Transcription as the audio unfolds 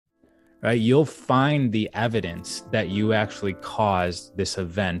right? You'll find the evidence that you actually caused this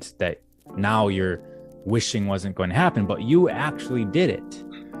event that now you're wishing wasn't going to happen, but you actually did it.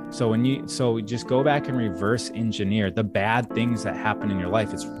 So just go back and reverse engineer the bad things that happen in your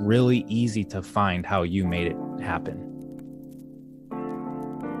life. It's really easy to find how you made it happen.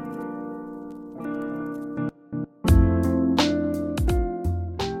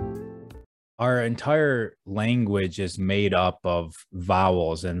 Our entire language is made up of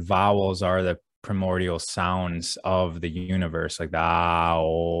vowels, and vowels are the primordial sounds of the universe, like the ah,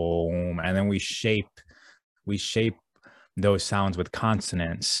 om, and then we shape those sounds with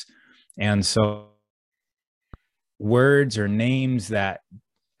consonants. And so words or names that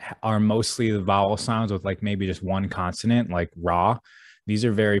are mostly the vowel sounds with like maybe just one consonant, like raw, these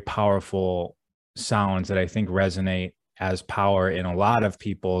are very powerful sounds that I think resonate as power in a lot of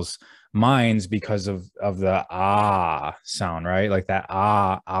people's minds because of the ah sound, right? Like that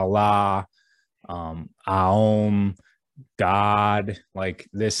ah, Allah, aum, God. Like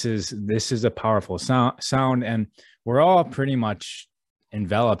this is a powerful sound, and we're all pretty much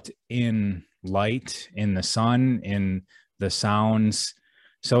enveloped in light, in the sun, in the sounds.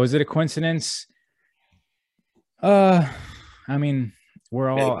 So is it a coincidence? Uh, I mean,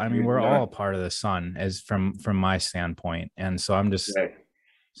 Maybe, we're maybe all not. part of the sun, as from my standpoint. And so I'm just Right.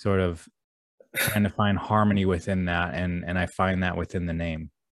 sort of trying to find harmony within that, and I find that within the name.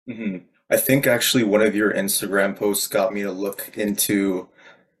 hmm I think actually one of your Instagram posts got me to look into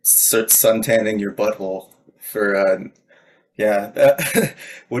sun tanning your butthole for yeah.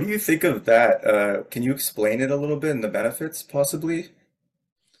 What do you think of that? Can you explain it a little bit and the benefits possibly?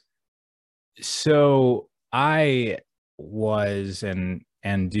 So I was and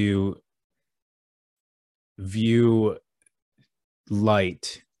do view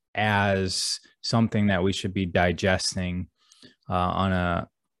light as something that we should be digesting on a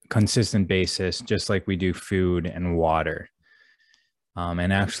consistent basis, just like we do food and water.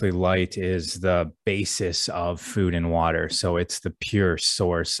 And actually, light is the basis of food and water. So it's the pure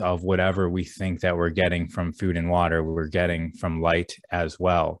source of whatever we think that we're getting from food and water, we're getting from light as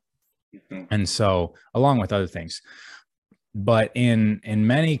well. Mhm. And so, along with other things. But in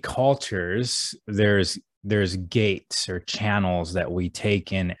many cultures, there's gates or channels that we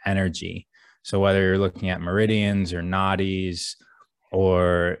take in energy. So whether you're looking at meridians or nadis,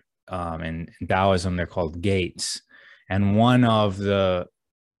 or in Taoism, they're called gates. And one of the,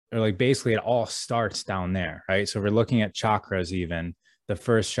 or like basically it all starts down there, right? So we're looking at chakras, even the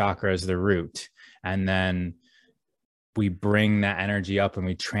first chakra is the root. And then we bring that energy up and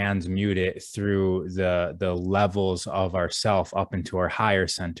we transmute it through the levels of ourself up into our higher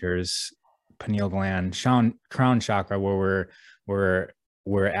centers, pineal gland, crown chakra, where we're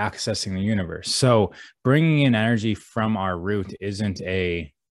we're accessing the universe. So bringing in energy from our root isn't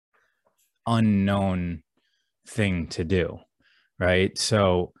a unknown thing to do, right?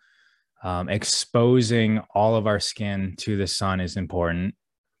 So exposing all of our skin to the sun is important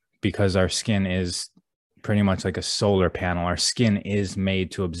because our skin is pretty much like a solar panel. Our skin is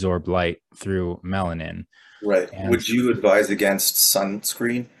made to absorb light through melanin. Right. And Would you advise against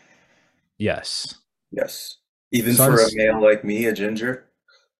sunscreen? yes, Yes. Even for a suns, male like me, a ginger?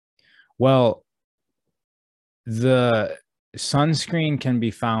 well, the sunscreen can be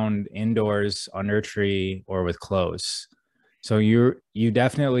found indoors under a tree or with clothes. So you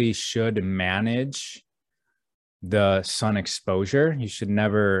definitely should manage the sun exposure. You should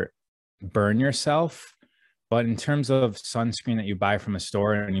never burn yourself. But in terms of sunscreen that you buy from a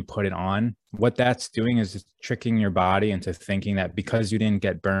store and you put it on, what that's doing is it's tricking your body into thinking that because you didn't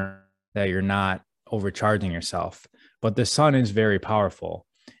get burned, that you're not overcharging yourself. But the sun is very powerful.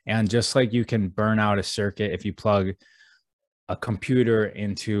 And just like you can burn out a circuit if you plug a computer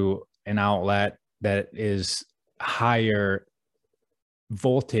into an outlet that is higher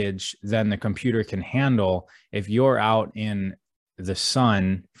voltage than the computer can handle, if you're out in the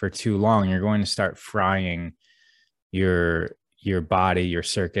sun for too long, you're going to start frying your body, your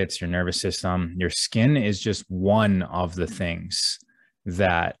circuits, your nervous system. Your skin is just one of the things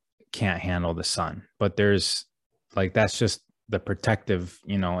that can't handle the sun. But there's like that's just the protective,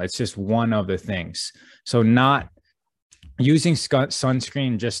 it's just one of the things. So not using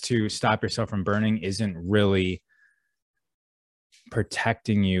sunscreen just to stop yourself from burning isn't really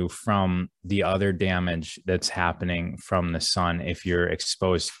protecting you from the other damage that's happening from the sun if you're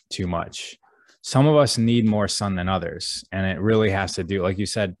exposed too much. Some of us need more sun than others, and it really has to do, like you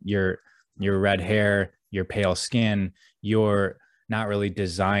said, your red hair, your pale skin, you're not really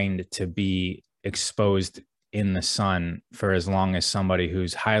designed to be exposed in the sun for as long as somebody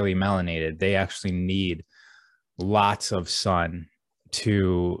who's highly melanated. They actually need lots of sun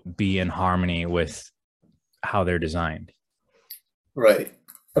to be in harmony with how they're designed. Right.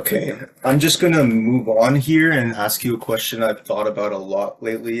 Okay. I'm just gonna move on here and ask you a question I've thought about a lot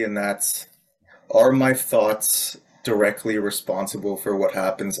lately, and that's, are my thoughts directly responsible for what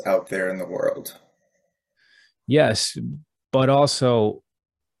happens out there in the world? Yes, but also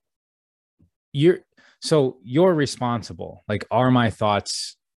you're you're responsible. Like, are my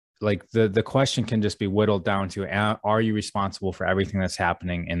thoughts, like the question can just be whittled down to, are you responsible for everything that's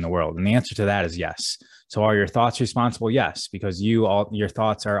happening in the world? And the answer to that is yes. So are your thoughts responsible? Yes, because your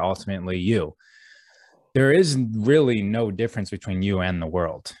thoughts are ultimately you. There is really no difference between you and the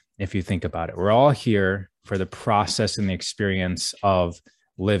world. If you think about it, we're all here for the process and the experience of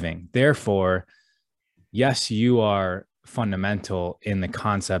living. Therefore, yes, you are fundamental in the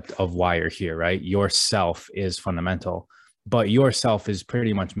concept of why you're here, right? Yourself is fundamental, but yourself is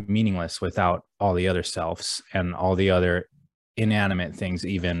pretty much meaningless without all the other selves and all the other inanimate things,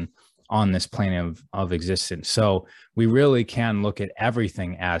 even on this plane of existence. So we really can look at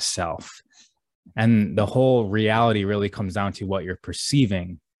everything as self. And the whole reality really comes down to what you're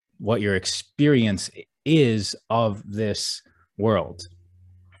perceiving, what your experience is of this world.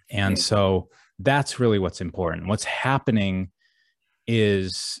 And Hmm. so that's really what's important. What's happening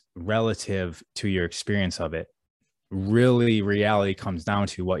is relative to your experience of it. Really, reality comes down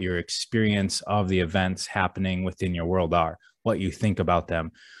to what your experience of the events happening within your world are, what you think about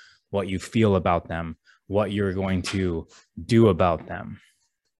them, what you feel about them, what you're going to do about them.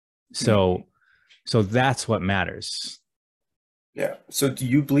 Hmm. So that's what matters. Yeah. So do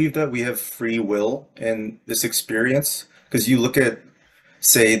you believe that we have free will in this experience? Because you look at,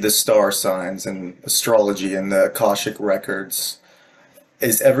 say, the star signs and astrology and the Akashic records.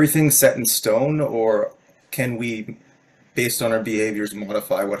 Is everything set in stone, or can we, based on our behaviors,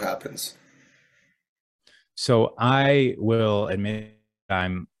 modify what happens? So I will admit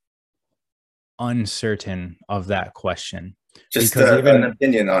I'm uncertain of that question, Just because an even,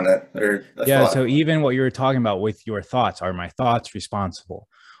 opinion on it or a yeah, so thought. even what you were talking about with your thoughts, are my thoughts responsible?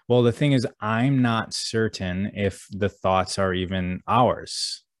 Well, the thing is, I'm not certain if the thoughts are even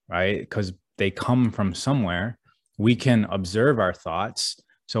ours, right? Because they come from somewhere. We can observe our thoughts.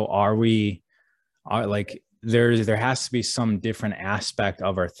 So are like, there has to be some different aspect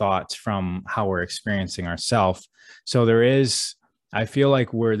of our thoughts from how we're experiencing ourselves. So there is, I feel like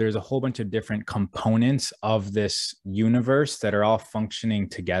there's a whole bunch of different components of this universe that are all functioning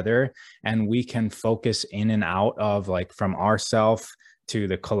together, and we can focus in and out of, like, from ourself to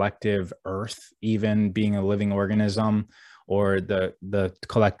the collective earth, even being a living organism, or the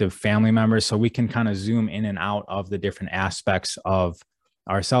collective family members. So we can kind of zoom in and out of the different aspects of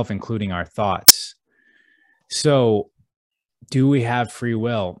ourself, including our thoughts. So, do we have free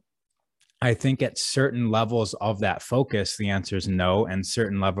will? I think at certain levels of that focus, the answer is no. And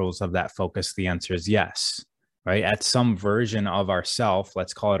certain levels of that focus, the answer is yes. Right. At some version of ourself,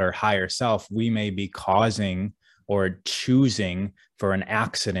 let's call it our higher self, we may be causing or choosing for an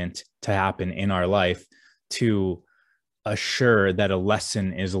accident to happen in our life to assure that a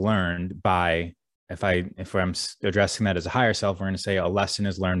lesson is learned by, if I'm addressing that as a higher self, we're going to say a lesson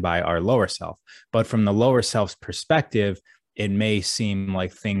is learned by our lower self. But from the lower self's perspective, it may seem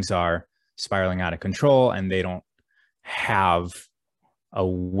like things are spiraling out of control and they don't have a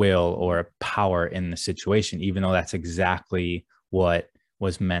will or a power in the situation, even though that's exactly what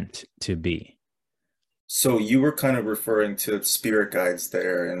was meant to be. So you were kind of referring to spirit guides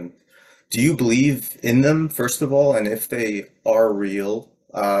there, and do you believe in them, first of all? And if they are real,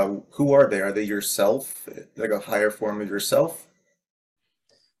 who are they? Are they yourself, like a higher form of yourself?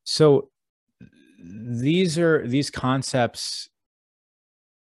 So these concepts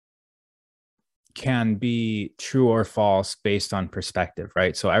can be true or false based on perspective,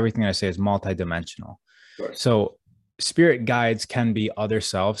 right? So everything I say is multidimensional. Of course. So spirit guides can be other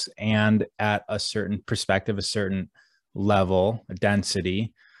selves, and at a certain perspective, a certain level,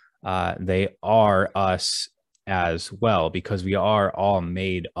 density, they are us as well, because we are all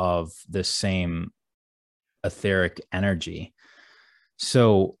made of the same etheric energy.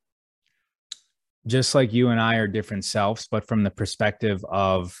 So just like you and I are different selves, but from the perspective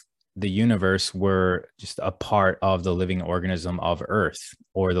of the universe, we're just a part of the living organism of Earth,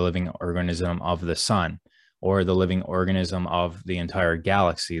 or the living organism of the sun, or the living organism of the entire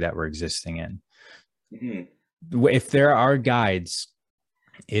galaxy that we're existing in. Hmm. If there are guides,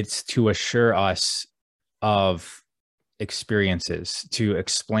 it's to assure us of experiences, to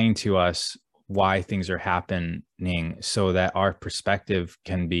explain to us why things are happening, so that our perspective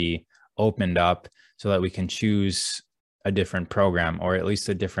can be opened up, so that we can choose a different program, or at least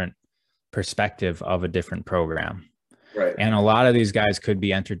a different perspective of a different program. Right. And a lot of these guys could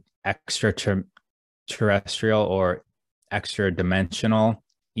be entered extraterrestrial or extra dimensional,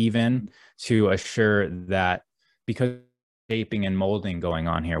 even, to assure that, because shaping and molding going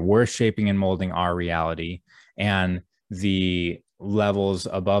on here, we're shaping and molding our reality, and the levels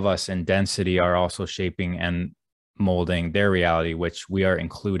above us in density are also shaping and molding their reality, which we are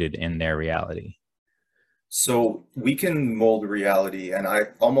included in their reality. So we can mold reality, and I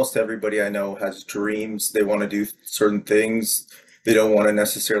almost everybody I know has dreams. They want to do certain things. They don't want to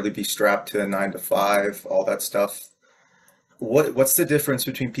necessarily be strapped to a 9 to 5, all that stuff. What's the difference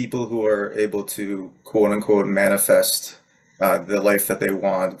between people who are able to quote unquote manifest the life that they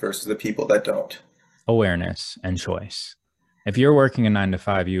want versus the people that don't? Awareness and choice. If you're working a 9 to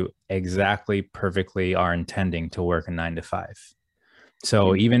 5, you exactly perfectly are intending to work a 9 to 5. So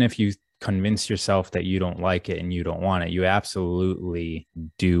Mm. even if you convince yourself that you don't like it and you don't want it, you absolutely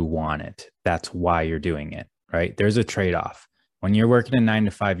do want it. That's why you're doing it, right? There's a trade-off. When you're working a 9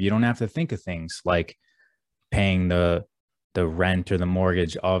 to 5, you don't have to think of things like paying the rent or the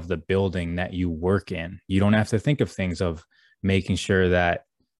mortgage of the building that you work in. You don't have to think of things of making sure that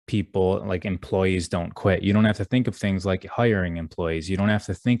people, like employees, don't quit. You don't have to think of things like hiring employees. You don't have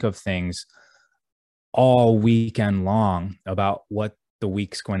to think of things all weekend long about what the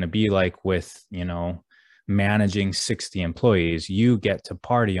week's going to be like with, managing 60 employees. You get to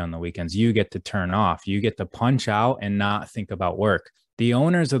party on the weekends. You get to turn off. You get to punch out and not think about work. The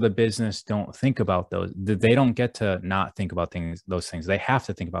owners of the business don't think about those. They don't get to not think about those things. They have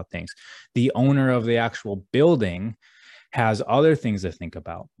to think about things. The owner of the actual building has other things to think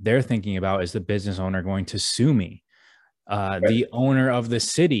about. They're thinking about, is the business owner going to sue me? Right. The owner of the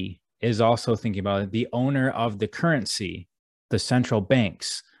city is also thinking about it. The owner of the currency, the central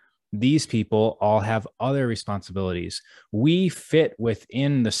banks. These people all have other responsibilities. We fit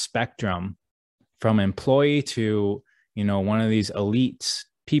within the spectrum from employee to, one of these elites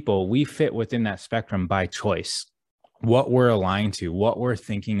people. We fit within that spectrum by choice. What we're aligned to, what we're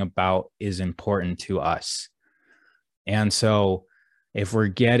thinking about is important to us. And so if we're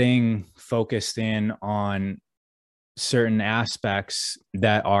getting focused in on certain aspects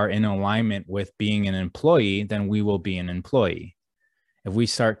that are in alignment with being an employee, then we will be an employee. If we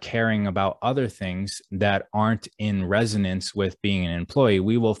start caring about other things that aren't in resonance with being an employee,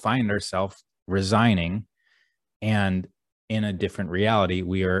 we will find ourselves resigning and in a different reality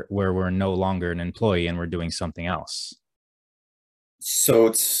where we're no longer an employee and we're doing something else. So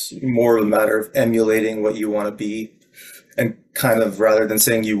it's more of a matter of emulating what you want to be, and kind of rather than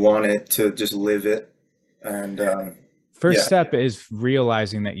saying you want it, to just live it. And First yeah. step is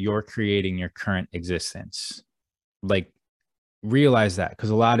realizing that you're creating your current existence. Like, realize that, because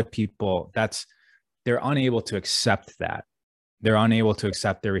a lot of people, they're unable to accept that. They're unable to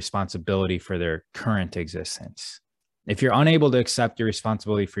accept their responsibility for their current existence. If you're unable to accept your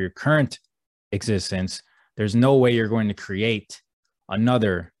responsibility for your current existence, there's no way you're going to create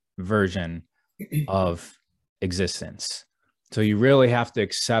another version of existence. So you really have to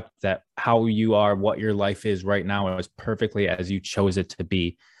accept that how you are, what your life is right now, is perfectly as you chose it to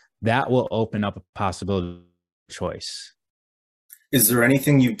be. That will open up a possibility of choice. Is there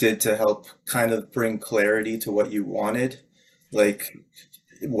anything you did to help kind of bring clarity to what you wanted? Like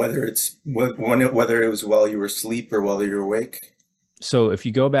whether it was while you were asleep or while you were awake? So if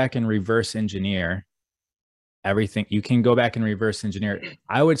you go back and reverse engineer everything, you can go back and reverse engineer.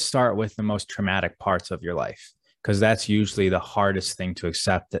 I would start with the most traumatic parts of your life, because that's usually the hardest thing to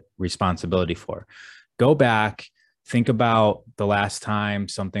accept responsibility for. Go back, think about the last time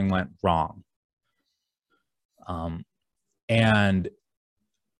something went wrong. And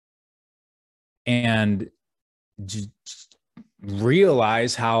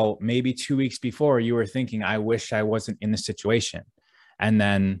realize how maybe 2 weeks before you were thinking, I wish I wasn't in this situation. And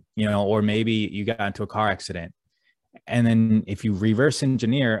then, or maybe you got into a car accident. And then if you reverse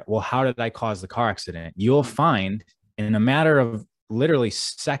engineer, well, how did I cause the car accident? You'll find in a matter of literally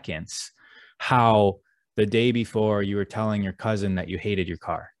seconds how the day before you were telling your cousin that you hated your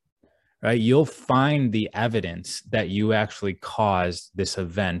car, right? You'll find the evidence that you actually caused this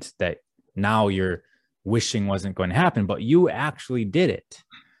event that now you're wishing wasn't going to happen, but you actually did it.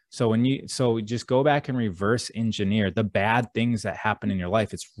 So just go back and reverse engineer the bad things that happen in your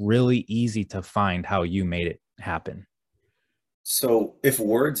life. It's really easy to find how you made it happen. So if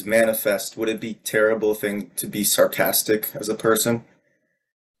words manifest, would it be a terrible thing to be sarcastic as a person?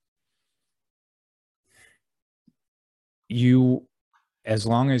 As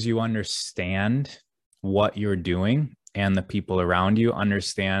long as you understand what you're doing and the people around you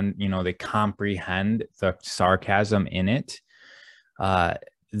understand, they comprehend the sarcasm in it,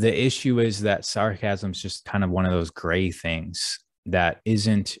 the issue is that sarcasm is just kind of one of those gray things that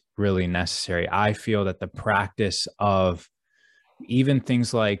isn't really necessary. I feel that the practice of even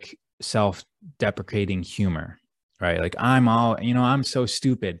things like self-deprecating humor, right? Like I'm all, I'm so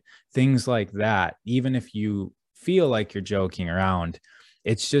stupid, things like that. Even if you feel like you're joking around,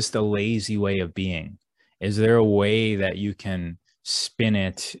 it's just a lazy way of being. Is there a way that you can spin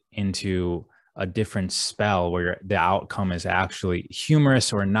it into a different spell where the outcome is actually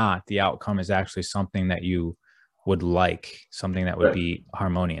humorous or not? The outcome is actually something that you would like, something that would Right. be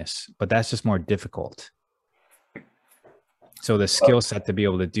harmonious, but that's just more difficult. So the skill set to be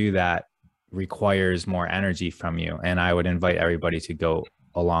able to do that requires more energy from you. And I would invite everybody to go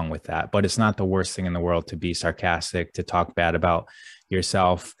along with that. But it's not the worst thing in the world to be sarcastic, to talk bad about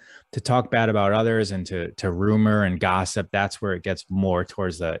yourself, to talk bad about others, and to rumor and gossip. That's where it gets more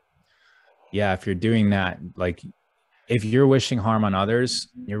towards the, yeah, if you're doing that, like if you're wishing harm on others,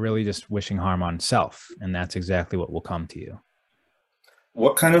 you're really just wishing harm on self. And that's exactly what will come to you.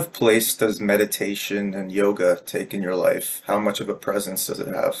 What kind of place does meditation and yoga take in your life? How much of a presence does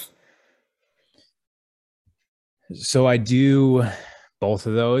it have? So I do both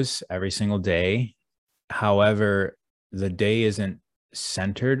of those every single day. However, the day isn't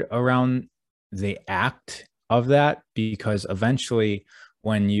centered around the act of that, because eventually,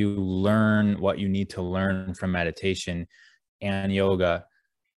 when you learn what you need to learn from meditation and yoga,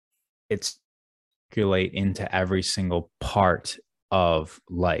 it's circulate into every single part of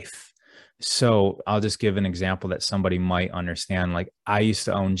life. So I'll just give an example that somebody might understand. Like I used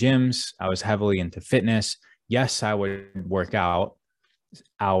to own gyms, I was heavily into fitness. Yes, I would work out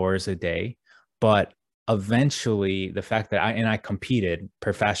hours a day, but eventually the fact that I competed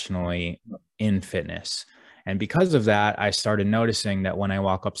professionally in fitness. And because of that, I started noticing that when I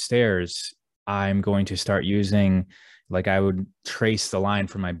walk upstairs, I'm going to start using, like I would trace the line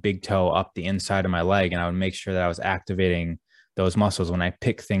from my big toe up the inside of my leg, and I would make sure that I was activating those muscles. When I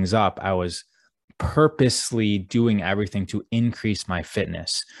pick things up, I was purposely doing everything to increase my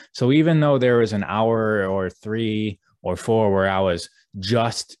fitness. So even though there was an hour or 3 or 4 where I was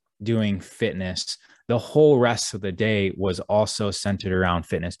just doing fitness, the whole rest of the day was also centered around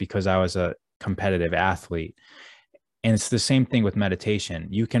fitness because I was a competitive athlete. And it's the same thing with meditation.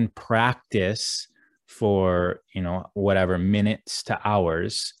 You can practice for, whatever minutes to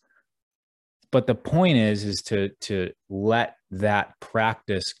hours, but the point is to let that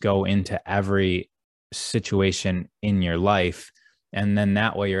practice go into every situation in your life. And then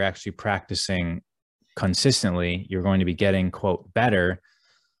that way you're actually practicing consistently. You're going to be getting, quote, better,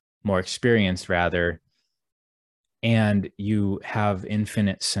 more experienced rather, and you have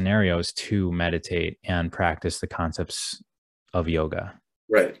infinite scenarios to meditate and practice the concepts of yoga.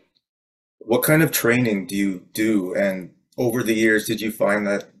 Right. What kind of training do you do? And over the years, did you find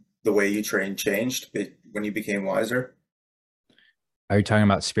that the way you train changed when you became wiser? Are you talking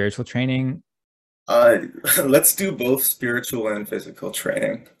about spiritual training? Uh, let's do both spiritual and physical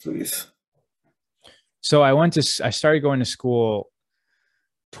training, please. So I started going to school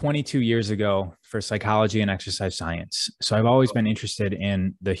 22 years ago for psychology and exercise science. So I've always been interested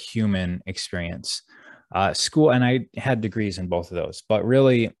in the human experience. School, and I had degrees in both of those, but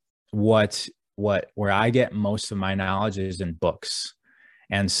really what where I get most of my knowledge is in books.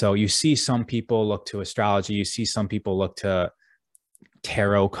 And so you see some people look to astrology, you see some people look to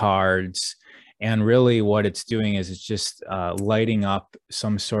tarot cards, and really what it's doing is it's just lighting up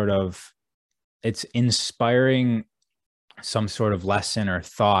some sort of, it's inspiring some sort of lesson or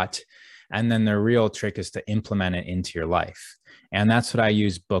thought. And then the real trick is to implement it into your life. And that's what I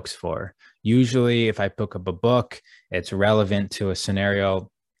use books for. Usually, if I pick up a book, it's relevant to a scenario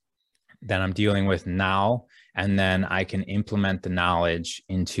that I'm dealing with now. And then I can implement the knowledge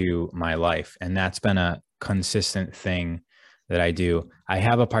into my life. And that's been a consistent thing that I do. I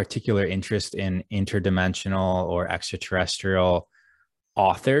have a particular interest in interdimensional or extraterrestrial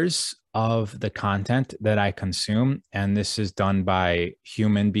authors of the content that I consume. And this is done by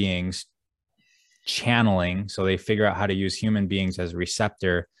human beings channeling. So they figure out how to use human beings as a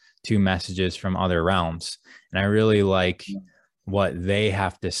receptor to messages from other realms. And I really like what they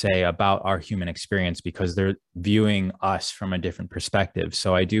have to say about our human experience because they're viewing us from a different perspective.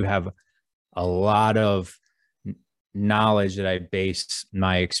 So I do have a lot of knowledge that I base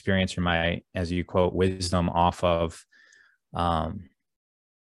my experience or my, as you quote, wisdom off of.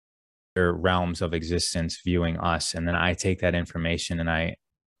 Realms of existence viewing us, and then I take that information and I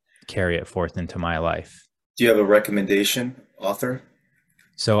carry it forth into my life. Do you have a recommendation author?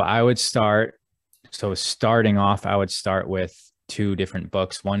 So starting off, I would start with two different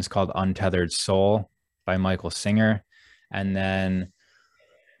books. One's called Untethered Soul by Michael Singer, and then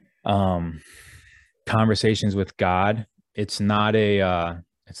Um, Conversations with God. It's not a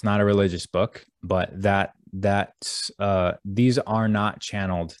religious book, but that's these are not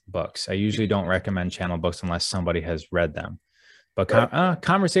channeled books. I usually don't recommend channeled books unless somebody has read them. But Right.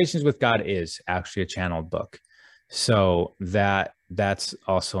 Conversations with God is actually a channeled book. So that's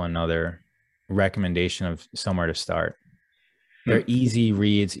also another recommendation of somewhere to start. They're Hmm. easy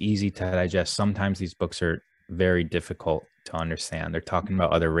reads, easy to digest. Sometimes these books are very difficult to understand. They're talking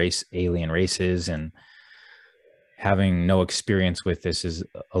about other alien races, and having no experience with this is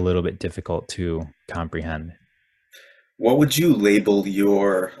a little bit difficult to comprehend. What would you label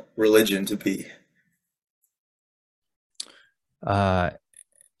your religion to be? Uh,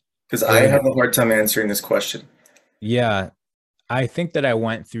 Because it I would, have a hard time answering this question. yeah, I think that I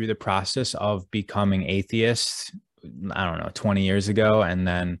went through the process of becoming atheist, I don't know, 20 years ago. And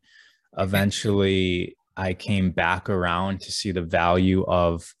then eventually I came back around to see the value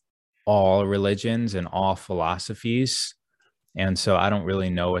of all religions and all philosophies. And so I don't really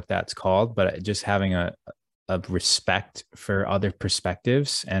know what that's called, but just having a respect for other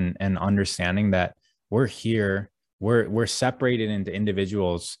perspectives and understanding that we're here, we're separated into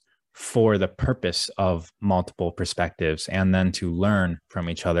individuals for the purpose of multiple perspectives, and then to learn from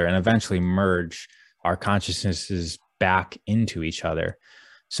each other and eventually merge our consciousnesses back into each other.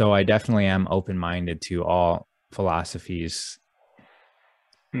 So I definitely am open-minded to all philosophies.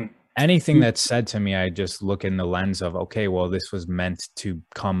 Hmm. Anything that's said to me, I just look in the lens of, okay, well, this was meant to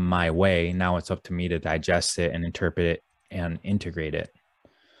come my way. Now it's up to me to digest it and interpret it and integrate it.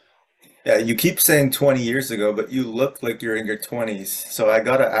 Yeah, you keep saying 20 years ago, but you look like you're in your 20s. So I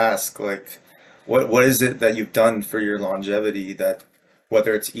gotta ask, like, what is it that you've done for your longevity that,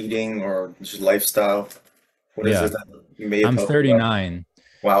 whether it's eating or just lifestyle, what is it Yeah. that may have I'm helped you out? 39,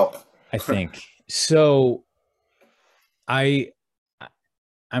 Wow. I think. So I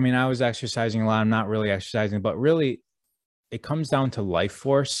I mean, I was exercising a lot. I'm not really exercising, but really it comes down to life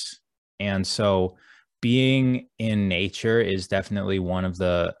force. And so being in nature is definitely one of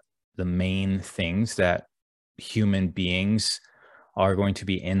the main things that human beings are going to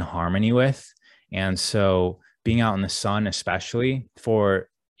be in harmony with. And so being out in the sun, especially for,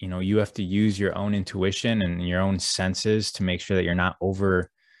 you have to use your own intuition and your own senses to make sure that you're not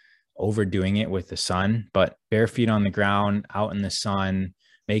overdoing it with the sun, but bare feet on the ground, out in the sun,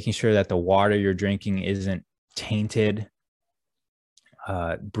 making sure that the water you're drinking isn't tainted.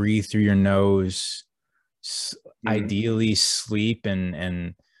 Breathe through your nose. Hmm. Ideally, sleep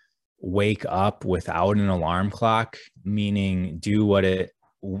and wake up without an alarm clock, meaning do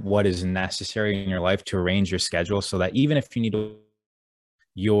what is necessary in your life to arrange your schedule so that even if you need to,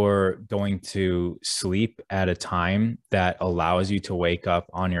 you're going to sleep at a time that allows you to wake up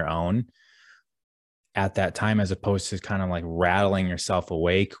on your own at that time, as opposed to kind of like rattling yourself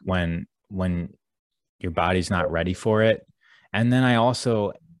awake when your body's not ready for it. And then I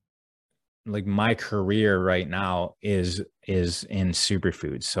also, like, my career right now is in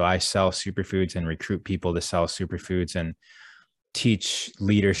superfoods. So I sell superfoods and recruit people to sell superfoods and teach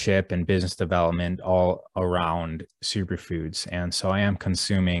leadership and business development all around superfoods. And so I am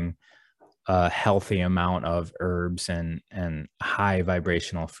consuming a healthy amount of herbs and high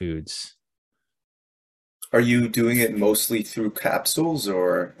vibrational foods. Are you doing it mostly through capsules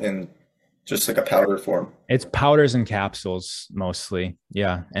or in just like a powder form? It's powders and capsules mostly.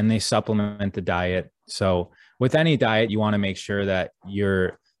 Yeah. And they supplement the diet. So with any diet, you want to make sure that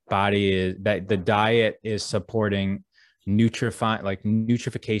that the diet is supporting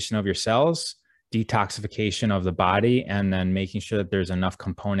nutrification of your cells, detoxification of the body, and then making sure that there's enough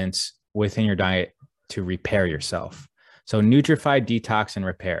components within your diet to repair yourself. So nutrify, detox, and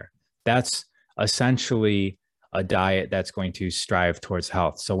repair. That's essentially a diet that's going to strive towards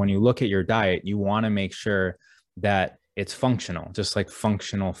health. So when you look at your diet, you want to make sure that it's functional, just like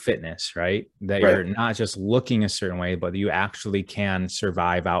functional fitness, right? That Right. you're not just looking a certain way, but you actually can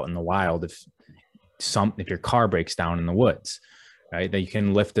survive out in the wild if your car breaks down in the woods, right? That you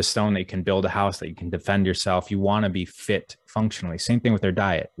can lift a stone, that you can build a house, that you can defend yourself. You want to be fit functionally. Same thing with their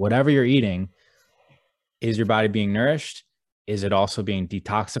diet. Whatever you're eating, is your body being nourished? Is it also being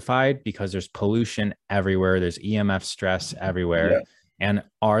detoxified because there's pollution everywhere? There's EMF stress Yeah. everywhere. And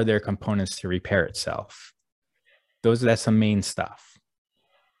are there components to repair itself? That's the main stuff.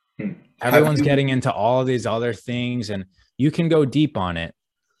 Hmm. Have Everyone's you, getting into all of these other things, and you can go deep on it,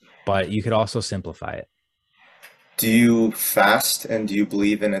 but you could also simplify it. do you fast and do you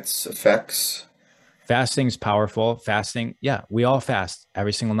believe in its effects? Fasting's powerful. Fasting, yeah, we all fast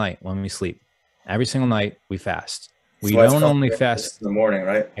every single night when we sleep. Every single night we fast. That's We why it's don't called only breakfast fast in the morning,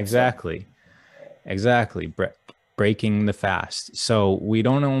 right? So, exactly, exactly. breaking the fast. So we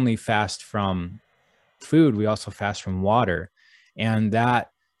don't only fast from food, we also fast from water. And that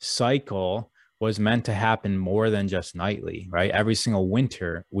cycle was meant to happen more than just nightly, right? Every single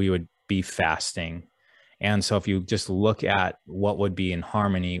winter, we would be fasting. And so if you just look at what would be in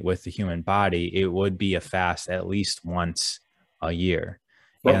harmony with the human body, it would be a fast at least once a year.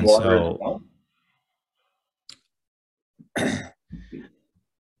 From And water as so,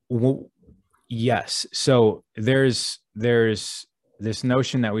 well? yes. So there's this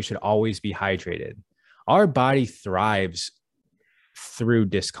notion that we should always be hydrated. Our body thrives through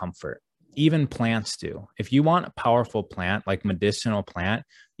discomfort. Even plants do. If you want a powerful plant, like medicinal plant,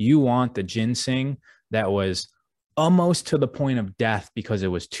 you want the ginseng that was almost to the point of death because it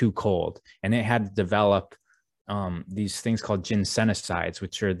was too cold, and it had to develop these things called ginsenosides,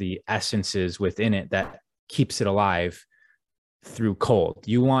 which are the essences within it that keeps it alive through cold.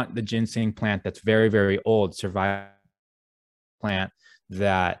 You want the ginseng plant that's very, very old, survive plant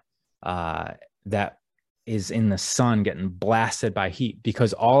that that is in the sun getting blasted by heat,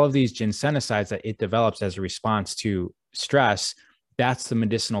 because all of these ginsenosides that it develops as a response to stress, that's the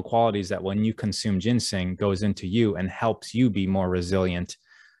medicinal qualities that when you consume ginseng goes into you and helps you be more resilient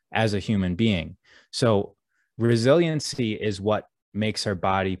as a human being. So resiliency is what makes our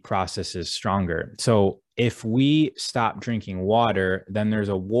body processes stronger. So if we stop drinking water, then there's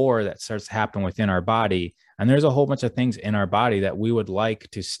a war that starts to happen within our body. And there's a whole bunch of things in our body that we would like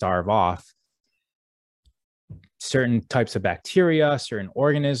to starve off. Certain types of bacteria, certain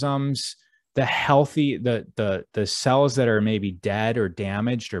organisms, the healthy, the cells that are maybe dead or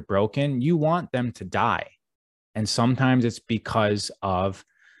damaged or broken, you want them to die. And sometimes it's because of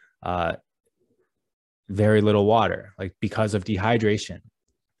very little water, like because of dehydration.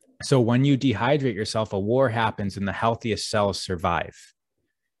 So when you dehydrate yourself, a war happens and the healthiest cells survive.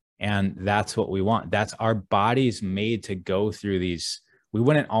 And that's what we want. That's our body's made to go through these. We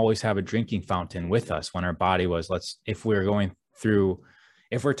wouldn't always have a drinking fountain with us when our body was, if we're going through,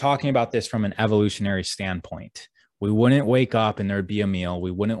 if we're talking about this from an evolutionary standpoint, we wouldn't wake up and there'd be a meal.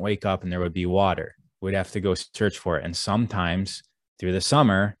 We wouldn't wake up and there would be water. We'd have to go search for it. And sometimes through the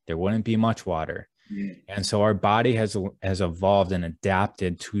summer, there wouldn't be much water. And so our body has evolved and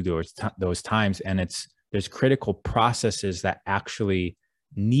adapted to those times. And there's critical processes that actually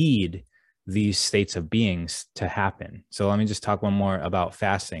need these states of beings to happen. So let me just talk one more about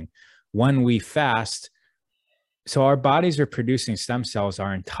fasting. When we fast, so our bodies are producing stem cells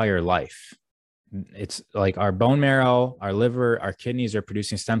our entire life. It's like our bone marrow, our liver, our kidneys are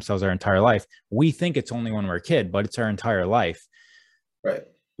producing stem cells our entire life. We think it's only when we're a kid, but it's our entire life. Right.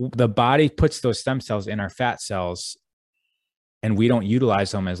 The body puts those stem cells in our fat cells and we don't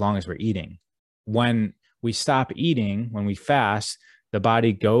utilize them as long as we're eating. When we stop eating, when we fast, the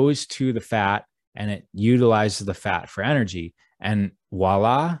body goes to the fat and it utilizes the fat for energy. And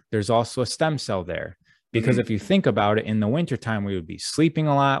voila, there's also a stem cell there. Because if you think about it, in the wintertime, we would be sleeping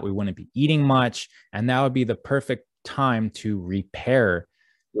a lot, we wouldn't be eating much, and that would be the perfect time to repair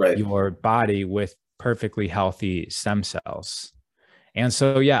your body with perfectly healthy stem cells. And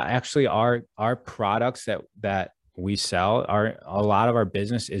so, yeah, actually our products that we sell, a lot of our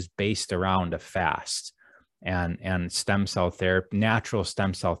business is based around a fast and stem cell therapy, natural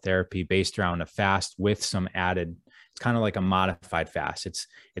stem cell therapy based around a fast with some added, it's kind of like a modified fast.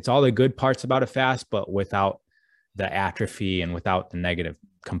 It's all the good parts about a fast, but without the atrophy and without the negative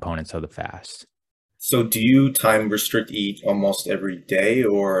components of the fast. So do you time restrict eat almost every day,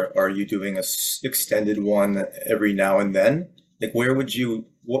 or are you doing a extended one every now and then? Like where would you,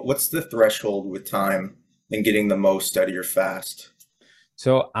 what's the threshold with time and getting the most out of your fast?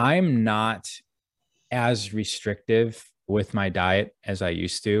 So I'm not as restrictive with my diet as I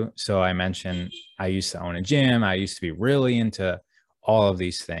used to. So I mentioned I used to own a gym. I used to be really into all of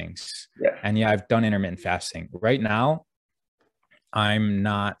these things. Yeah. And yeah, I've done intermittent fasting. Right now, I'm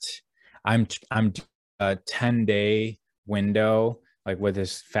not, I'm a 10-day window, like with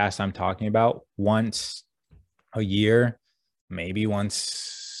this fast I'm talking about, once a year, maybe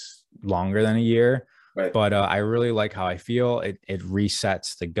once longer than a year. Right. But I really like how I feel. It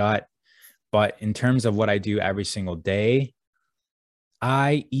resets the gut. But in terms of what I do every single day,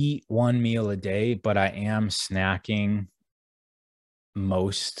 I eat one meal a day, but I am snacking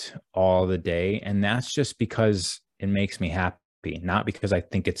most all the day. And that's just because it makes me happy, not because I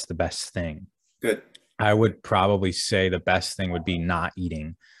think it's the best thing. Good. I would probably say the best thing would be not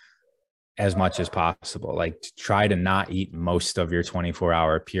eating as much as possible. Like try to not eat most of your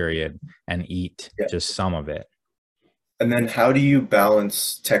 24-hour period and eat just some of it. And then how do you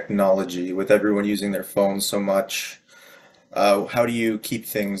balance technology with everyone using their phones so much? How do you keep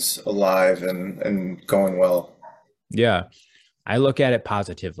things alive and going well? Yeah. I look at it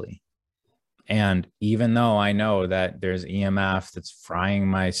positively. And even though I know that there's EMF that's frying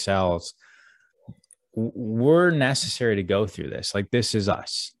my cells, we're necessary to go through this. Like, this is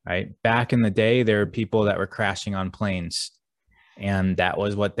us, right? Back in the day, there were people that were crashing on planes, and that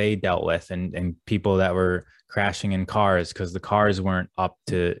was what they dealt with. And people that were crashing in cars because the cars weren't up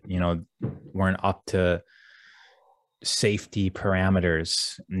to safety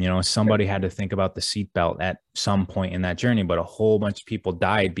parameters. Somebody had to think about the seatbelt at some point in that journey, but a whole bunch of people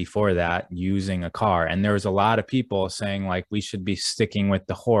died before that using a car. And there was a lot of people saying, like, we should be sticking with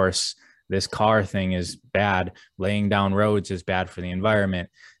the horse. This car thing is bad. Laying down roads is bad for the environment.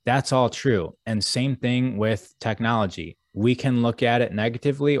 That's all true. And same thing with technology. We can look at it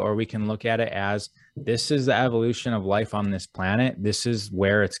negatively, or we can look at it as, this is the evolution of life on this planet. This is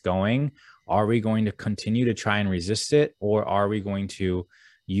where it's going. Are we going to continue to try and resist it, or are we going to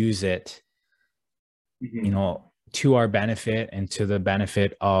use it, Hmm. to our benefit and to the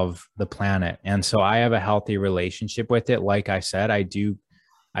benefit of the planet? And so I have a healthy relationship with it. Like I said, I do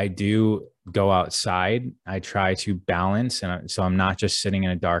go outside. I try to balance, and so I'm not just sitting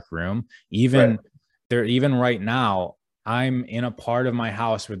in a dark room. Right. Even right now, I'm in a part of my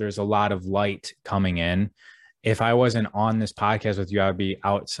house where there's a lot of light coming in. If I wasn't on this podcast with you, I would be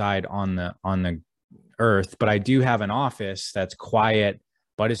outside on the earth. But I do have an office that's quiet,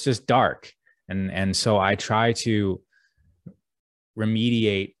 but it's just dark. And so I try to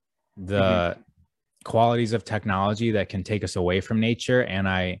remediate Hmm. the qualities of technology that can take us away from nature, and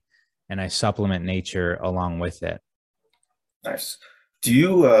I supplement nature along with it. Nice. Do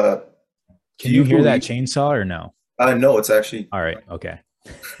you do Can you you hear that believe chainsaw or no? no, it's actually, All right, okay.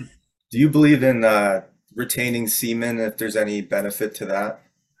 do you believe in retaining semen if there's any benefit to that?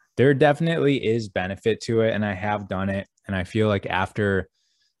 There definitely is benefit to it, and I have done it, and I feel like after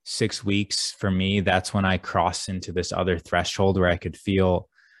 6 weeks for me, that's when I crossed into this other threshold where I could feel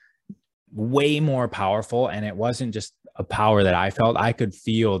way more powerful. And it wasn't just a power that I felt, I could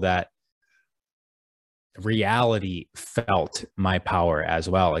feel that reality felt my power as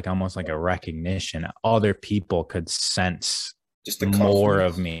well, like almost like a recognition. Other people could sense Just the more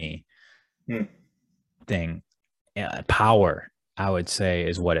of confidence. me Hmm. thing. Power, I would say,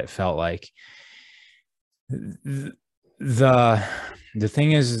 is what it felt like. The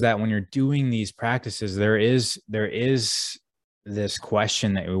thing is that when you're doing these practices, there is this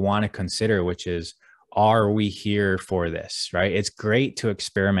question that we want to consider, which is, are we here for this? Right? It's great to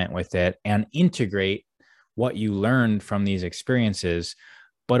experiment with it and integrate what you learned from these experiences,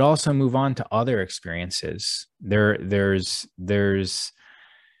 but also move on to other experiences. There's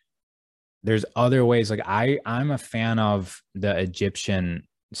other ways. Like, I'm a fan of the Egyptian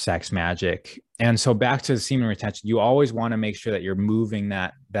sex magic. And so back to the semen retention, you always want to make sure that you're moving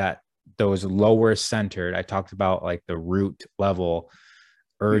that those lower centered. I talked about like the root level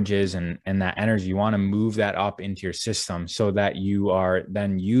Hmm. urges and that energy. You want to move that up into your system so that you are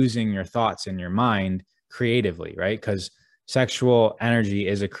then using your thoughts in your mind creatively, right? Because sexual energy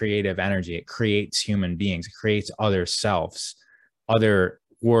is a creative energy. It creates human beings, it creates other selves, other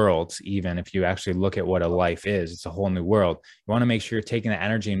worlds. Even if you actually look at what a life is, it's a whole new world. You want to make sure you're taking the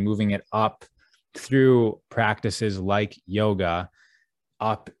energy and moving it up through practices like yoga,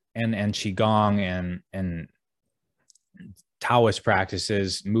 up and qigong and Taoist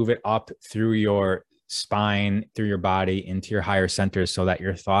practices. Move it up through your spine, through your body, into your higher centers, so that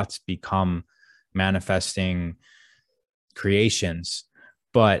your thoughts become manifesting creations.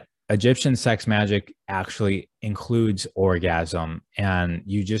 But Egyptian sex magic actually includes orgasm, and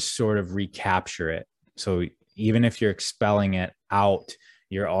you just sort of recapture it. So even if you're expelling it out,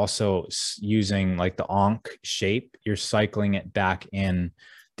 you're also using like the Ankh shape, you're cycling it back in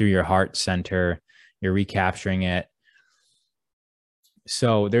through your heart center, you're recapturing it.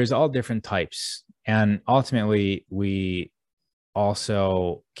 So there's all different types. And ultimately, we're not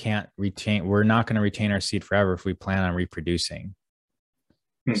going to retain our seed forever if we plan on reproducing.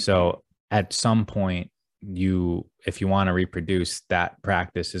 Hmm. So at some point, if you want to reproduce, that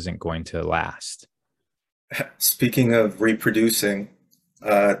practice isn't going to last. Speaking of reproducing,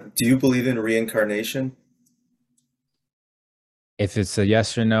 do you believe in reincarnation? If it's a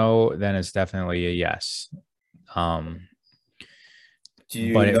yes or no, then it's definitely a yes. Um, Do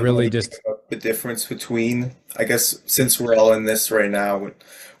you but it know really anything just, about the difference between, I guess, since we're all in this right now,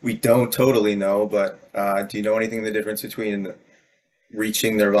 we don't totally know, but do you know anything the difference between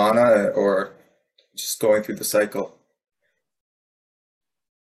reaching nirvana or just going through the cycle?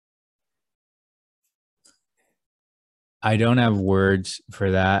 I don't have words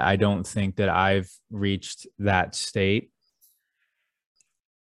for that. I don't think that I've reached that state.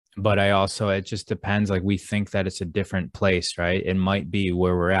 But I also, it just depends. Like we think that it's a different place, right? It might be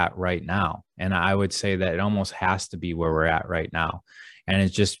where we're at right now. And I would say that it almost has to be where we're at right now. And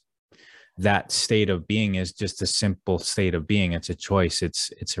it's just that state of being is just a simple state of being. It's a choice.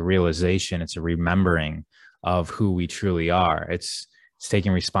 It's a realization. It's a remembering of who we truly are. It's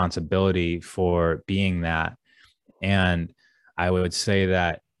taking responsibility for being that. And I would say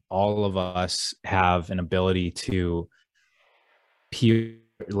that all of us have an ability to peel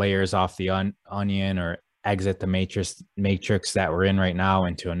layers off the onion or exit the matrix that we're in right now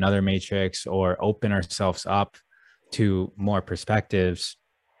into another matrix, or open ourselves up to more perspectives.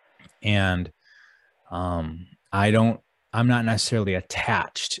 And I don't, I'm not necessarily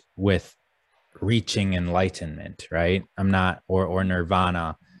attached with reaching enlightenment, right? I'm not, or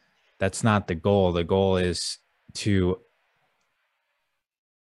nirvana. That's not the goal. The goal is to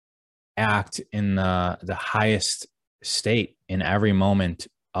act in the highest state in every moment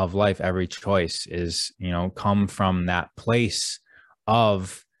of life. Every choice is, come from that place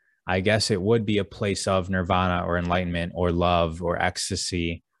of, I guess it would be a place of nirvana or enlightenment or love or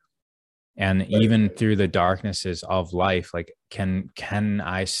ecstasy. And Right. even through the darknesses of life, like can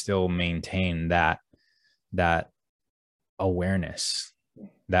I still maintain that awareness,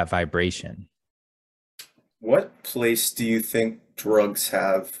 that vibration? What place do you think drugs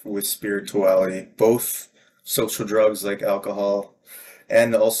have with spirituality? Both social drugs like alcohol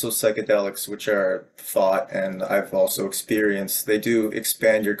and also psychedelics, which are thought and I've also experienced, they do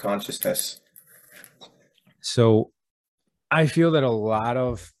expand your consciousness. So I feel that a lot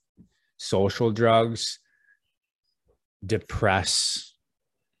of social drugs depress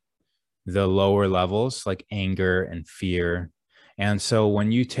the lower levels like anger and fear. And so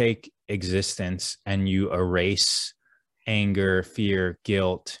when you take existence and you erase anger, fear,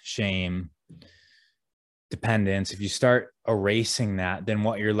 guilt, shame, dependence, if you start erasing that, then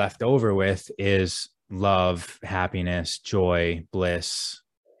what you're left over with is love, happiness, joy, bliss.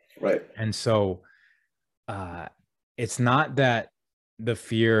 Right. And so uh, it's not that the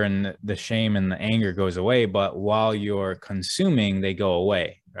fear and the shame and the anger goes away, but while you're consuming, they go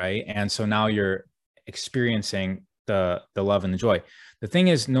away, right? And so now you're experiencing the love and the joy. The thing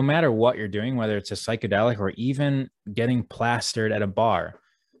is, no matter what you're doing, whether it's a psychedelic or even getting plastered at a bar,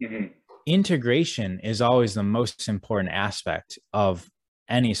 Hmm. integration is always the most important aspect of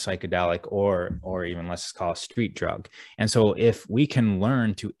any psychedelic or even, let's call it, street drug. And so if we can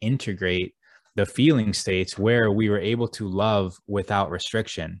learn to integrate the feeling states where we were able to love without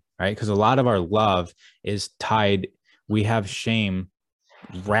restriction, right? Because a lot of our love is tied, we have shame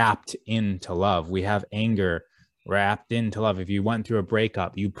wrapped into love, we have anger wrapped into love. If you went through a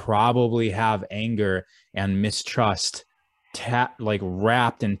breakup, you probably have anger and mistrust like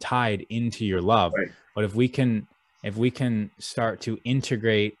wrapped and tied into your love. Right. But if we can start to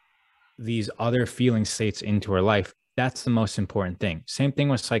integrate these other feeling states into our life, that's the most important thing. Same thing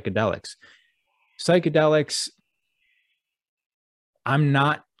with psychedelics. I'm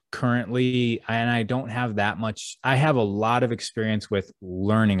not currently, and I don't have that much. I have a lot of experience with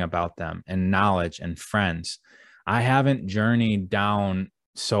learning about them and knowledge and friends. I haven't journeyed down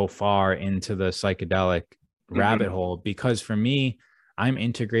so far into the psychedelic rabbit Hmm. hole because for me, I'm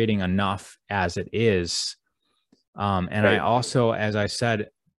integrating enough as it is. And I Right. also, as I said,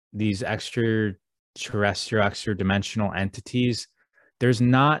 these extra dimensional entities, there's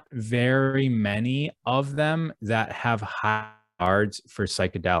not very many of them that have high regards for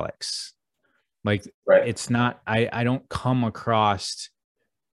psychedelics. Like Right. it's not, I don't come across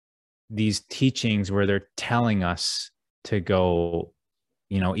these teachings where they're telling us to go,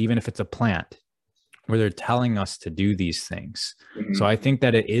 even if it's a plant, where they're telling us to do these things. So Hmm. I think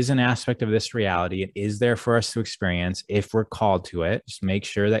that it is an aspect of this reality. It is there for us to experience if we're called to it. Just make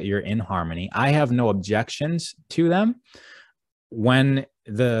sure that you're in harmony. I have no objections to them. When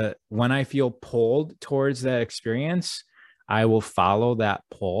I feel pulled towards that experience, I will follow that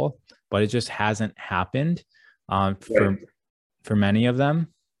pull, but it just hasn't happened Right. for many of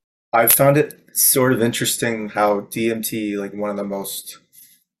them. I found it sort of interesting how DMT, like one of the most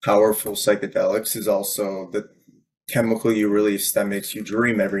powerful psychedelics, is also the chemical you release that makes you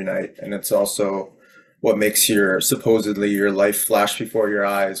dream every night. And it's also what makes your supposedly your life flash before your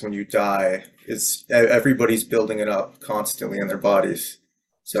eyes when you die. Is everybody's building it up constantly in their bodies.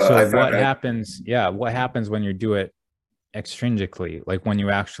 So So I find what that happens? Yeah, what happens when you do it extrinsically, like when you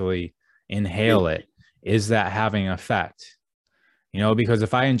actually inhale it? Is that having an effect? Because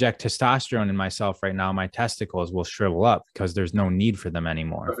if I inject testosterone in myself right now, my testicles will shrivel up because there's no need for them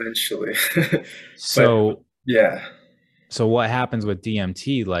anymore. eventually. But So, yeah, so what happens with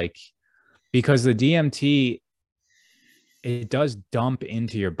DMT? Like, because the DMT, it does dump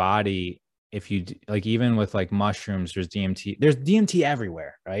into your body. If you like, even with like mushrooms, there's DMT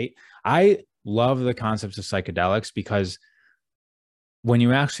everywhere, right? I love the concepts of psychedelics because when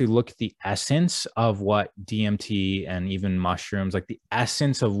you actually look at the essence of what DMT and even mushrooms, like the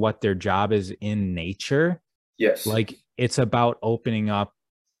essence of what their job is in nature, Yes. like it's about opening up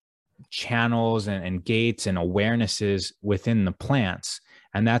channels and gates and awarenesses within the plants.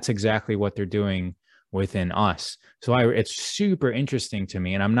 And that's exactly what they're doing within us. So it's super interesting to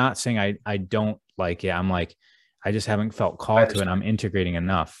me. And I'm not saying I don't like it. I'm like, I just haven't felt I called to it. I'm understand. integrating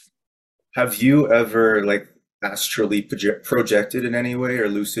enough. Have you ever like astrally projected in any way or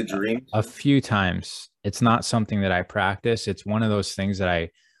lucid dreamed? A few times. It's not something that I practice. It's one of those things that I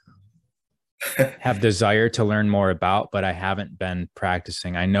have desire to learn more about, but I haven't been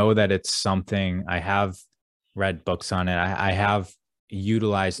practicing. I know that it's something I have read books on it. I have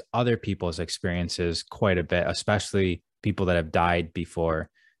utilized other people's experiences quite a bit, especially people that have died before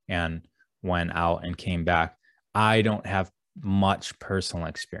and went out and came back. I don't have much personal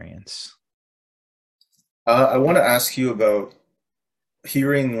experience. I want to ask you about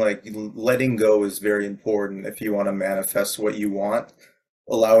hearing like letting go is very important if you want to manifest what you want,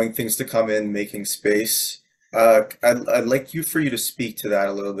 allowing things to come in, making space. I'd like you for you to speak to that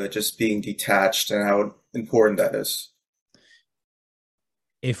a little bit, just being detached and how important that is.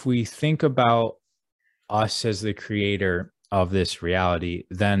 If we think about us as the creator of this reality,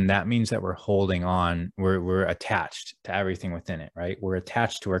 then that means that we're holding on, we're attached to everything within it, right? We're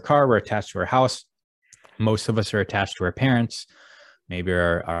attached to our car, we're attached to our house. Most of us are attached to our parents, maybe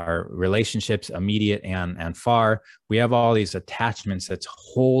our relationships, immediate and far. We have all these attachments that's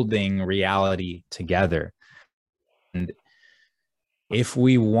holding reality together. And if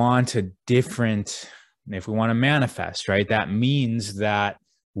we want a different, if we want to manifest, right, that means that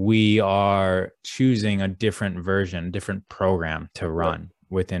we are choosing a different version, different program to Right. run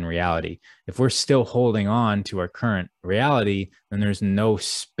within reality. If we're still holding on to our current reality, then there's no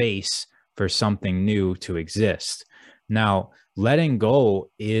space for something new to exist. Now, letting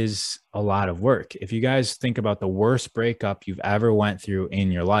go is a lot of work. If you guys think about the worst breakup you've ever went through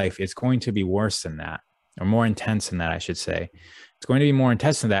in your life, it's going to be worse than that, or more intense than that, I should say. It's going to be more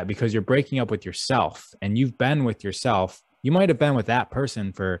intense than that because you're breaking up with yourself, and you've been with yourself. You might have been with that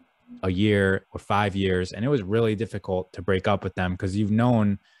person for a year or 5 years, and it was really difficult to break up with them because you've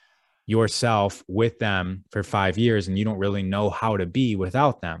known yourself with them for 5 years and you don't really know how to be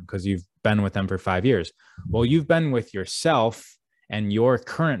without them because you've been with them for 5 years. Well, you've been with yourself and your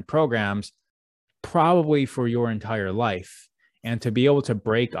current programs probably for your entire life. And to be able to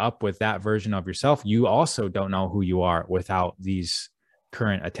break up with that version of yourself, you also don't know who you are without these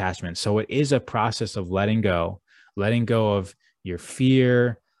current attachments. So it is a process of letting go of your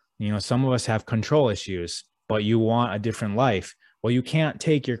fear. You know, some of us have control issues, but you want a different life. Well, you can't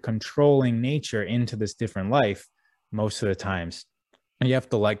take your controlling nature into this different life most of the times. You have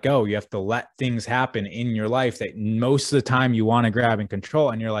to let go. You have to let things happen in your life that most of the time you want to grab and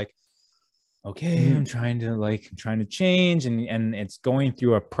control. And you're like, okay, Mhm. I'm trying to change. And it's going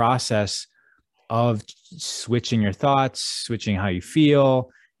through a process of switching your thoughts, switching how you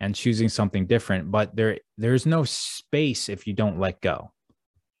feel, and choosing something different. But there's no space if you don't let go.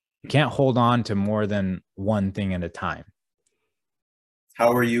 You can't hold on to more than one thing at a time.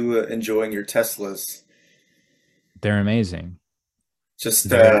 How are you enjoying your Teslas? They're amazing. Just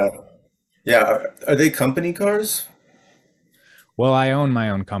They're yeah, are they company cars? Well, I own my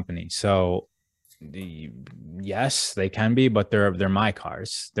own company, so the yes, they can be, but they're my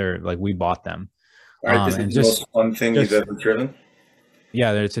cars. They're like we bought them. All right, this is And the most fun thing you've just ever driven.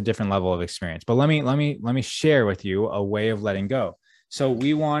 yeah, it's a different level of experience. But let me share with you a way of letting go. So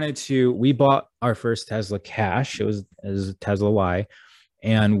we bought our first Tesla cash. It was a Tesla Y,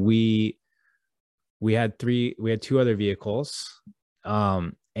 and we had two other vehicles.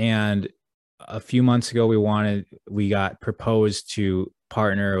 And a few months ago we got proposed to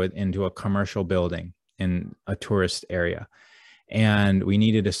partner with into a commercial building in a tourist area, and we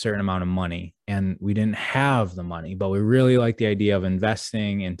needed a certain amount of money, and we didn't have the money, but we really liked the idea of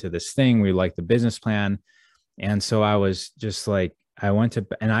investing into this thing. We liked the business plan. And so I was just like,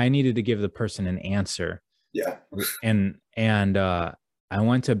 and I needed to give the person an answer. Yeah. And I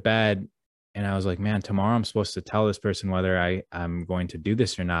went to bed and I was like, man, tomorrow I'm supposed to tell this person whether I'm going to do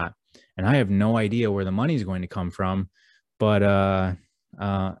this or not. And I have no idea where the money's going to come from. But uh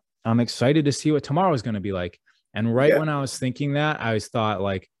I'm excited to see what tomorrow is going to be like. And right Yeah. when I was thinking that, I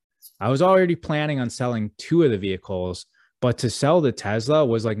was already planning on selling two of the vehicles, but to sell the Tesla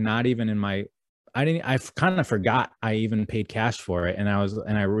was like not even in my I kind of forgot I even paid cash for it. And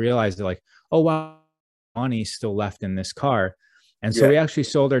I realized that like, oh wow, money still left in this car. And so Yeah. we actually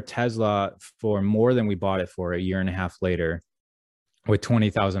sold our Tesla for more than we bought it for a year and a half later with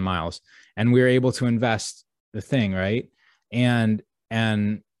 20,000 miles. And we were able to invest the thing, right? And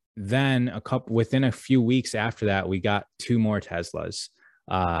then within a few weeks after that, we got two more Teslas.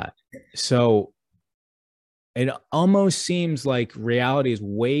 Uh, so it almost seems like reality is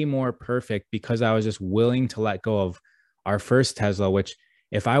way more perfect because I was just willing to let go of our first Tesla, which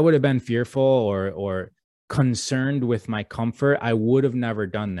if I would have been fearful or concerned with my comfort, I would have never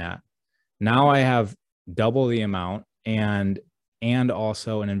done that. Now I have double the amount and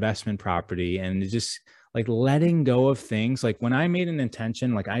also an investment property, and just like letting go of things. Like when I made an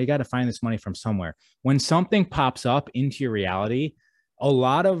intention, like I got to find this money from somewhere. When something pops up into your reality, a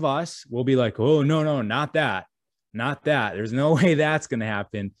lot of us will be like, oh, no, no, not that, not that. There's no way that's going to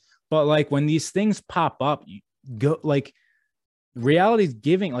happen. But like when these things pop up, you go like reality's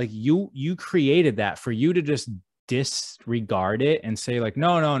giving, like you created that for you to just disregard it and say like,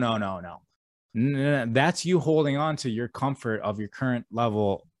 no, no, no, no, no. That's you holding on to your comfort of your current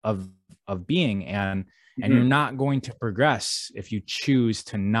level of being, and you're Hmm. not going to progress if you choose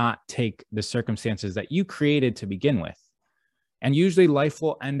to not take the circumstances that you created to begin with. And usually life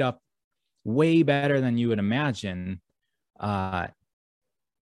will end up way better than you would imagine, uh,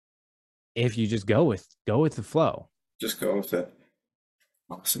 if you just go with the flow. Just go with it.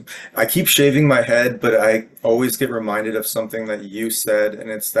 Awesome. I keep shaving my head, but I always get reminded of something that you said, and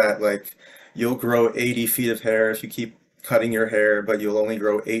it's that like you'll grow 80 feet of hair if you keep cutting your hair, but you'll only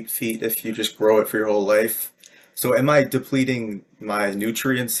grow 8 feet if you just grow it for your whole life. So am I depleting my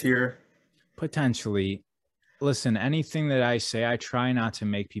nutrients here? Potentially. Listen, anything that I say, I try not to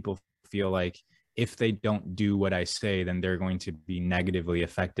make people feel like if they don't do what I say, then they're going to be negatively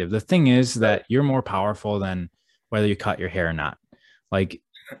effective. The thing is Right. that you're more powerful than whether you cut your hair or not. Like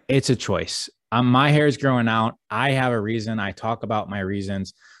it's a choice. My hair is growing out. I have a reason. I talk about my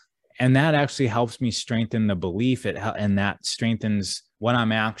reasons, and that actually helps me strengthen the belief and that strengthens what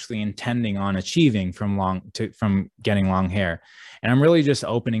I'm actually intending on achieving from getting long hair. And I'm really just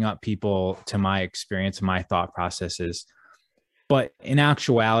opening up people to my experience, my thought processes. But in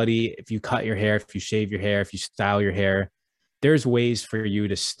actuality, if you cut your hair, if you shave your hair, if you style your hair, there's ways for you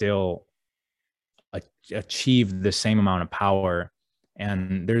to still achieve the same amount of power.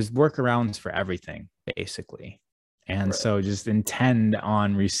 And there's workarounds for everything, basically. And Right. so just intend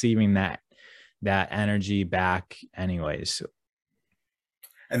on receiving that energy back anyways.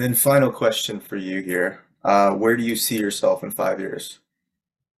 And then final question for you here. Where do you see yourself in 5 years?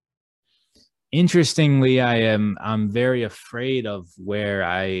 Interestingly, I'm very afraid of where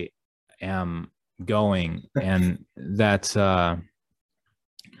I am going. And that's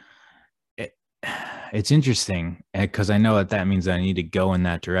it, it's interesting because I know that means that I need to go in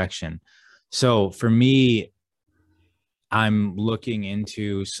that direction. So for me, I'm looking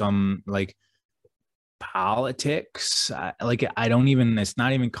into some like politics. Like I don't even, it's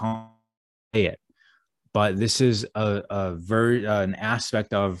not even call it, but this is an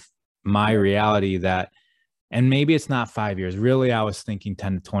aspect of my reality that, and maybe it's not 5 years. Really, I was thinking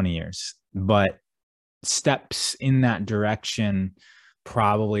 10 to 20 years, but steps in that direction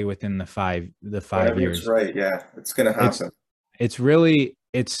probably within the five Whenever it's years. right, yeah, it's gonna It's happen.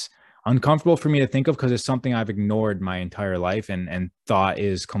 it's uncomfortable for me to think of because it's something I've ignored my entire life and thought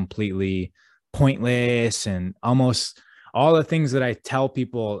is completely pointless and almost all the things that I tell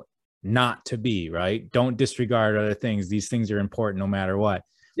people not to be, right? Don't disregard other things. These things are important no matter what.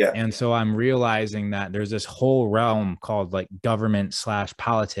 Yeah. And so I'm realizing that there's this whole realm called like government slash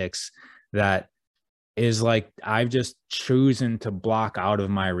politics that is like I've just chosen to block out of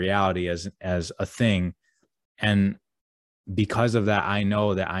my reality as a thing. And because of that, I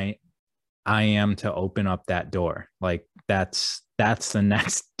know that I am to open up that door. Like that's the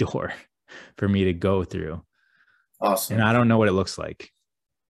next door for me to go through. And Awesome. I don't know what it looks like.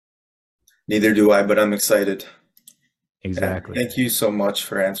 Neither do I, but I'm excited. Yeah. Exactly. Thank you so much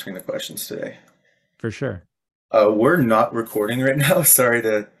for answering the questions today. For sure. We're not recording right now. Sorry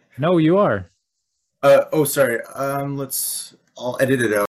to. No, you are. Oh, sorry. I'll edit it out.